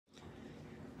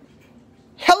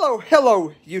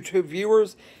Hello, YouTube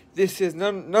viewers. This is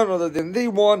none other than the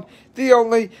one, the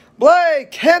only,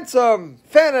 Blake Handsome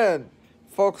Fannin.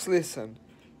 Folks, listen.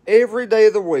 Every day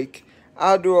of the week,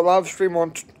 I do a live stream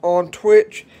on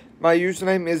Twitch. My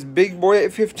username is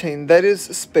BigBoy815. That is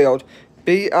spelled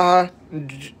BIGBOI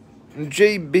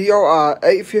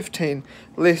 815.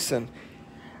 Listen.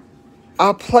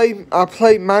 I play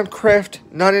Minecraft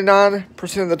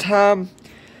 99% of the time.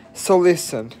 So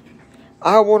listen.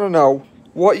 I want to know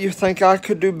what you think I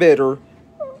could do better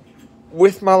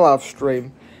with my live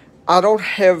stream. I don't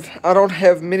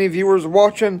have many viewers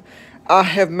watching. I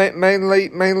have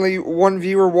mainly one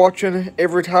viewer watching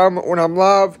every time when I'm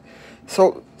live.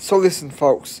 So listen,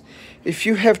 folks. If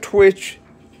you have Twitch,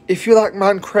 if you like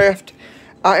Minecraft,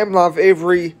 I am live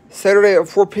every Saturday at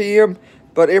 4 p.m.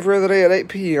 but every other day at 8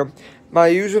 p.m. My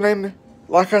username,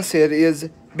 like I said, is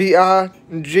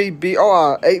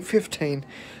BIGBOI 815.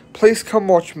 Please come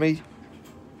watch me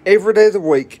every day of the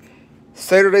week,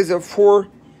 Saturdays at 4,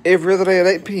 every other day at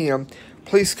 8 p.m.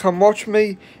 Please come watch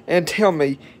me and tell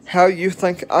me how you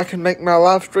think I can make my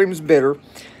live streams better.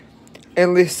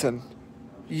 And listen,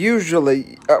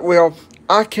 usually,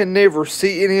 I can never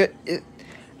see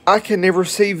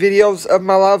videos of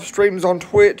my live streams on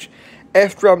Twitch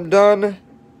after I'm done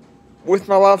with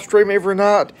my live stream every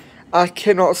night. I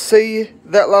cannot see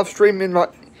that live stream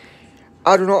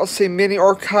I do not see many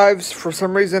archives. For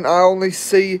some reason, I only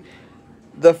see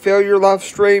the failure live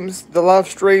streams, the live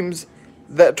streams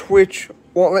that Twitch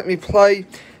won't let me play.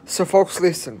 So, folks,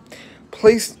 listen.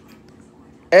 Please,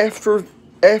 after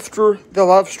the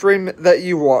live stream that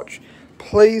you watch,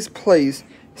 please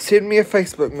send me a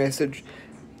Facebook message.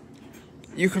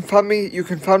 You can find me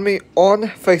on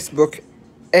Facebook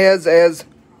as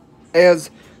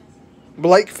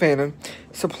Blake Fannin.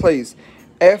 So please,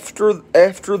 after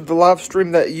the live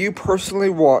stream that you personally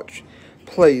watch,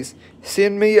 please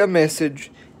send me a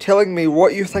message telling me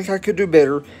what you think I could do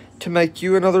better to make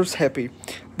you and others happy.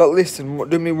 But listen,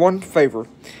 do me one favor.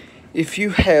 If you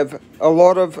have a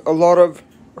lot of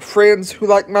friends who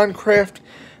like Minecraft,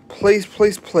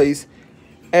 please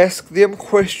ask them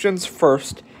questions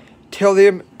first. Tell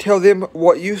them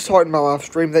what you saw in my live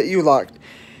stream that you liked,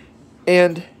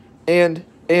 and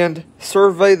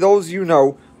survey those you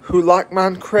know who like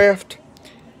Minecraft.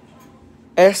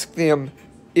 Ask them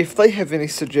if they have any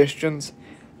suggestions,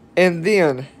 and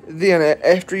then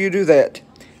after you do that,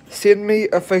 send me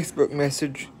a Facebook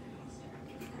message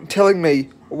telling me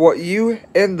what you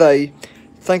and they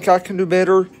think I can do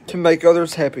better to make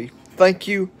others happy. Thank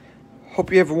you.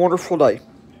 Hope you have a wonderful day.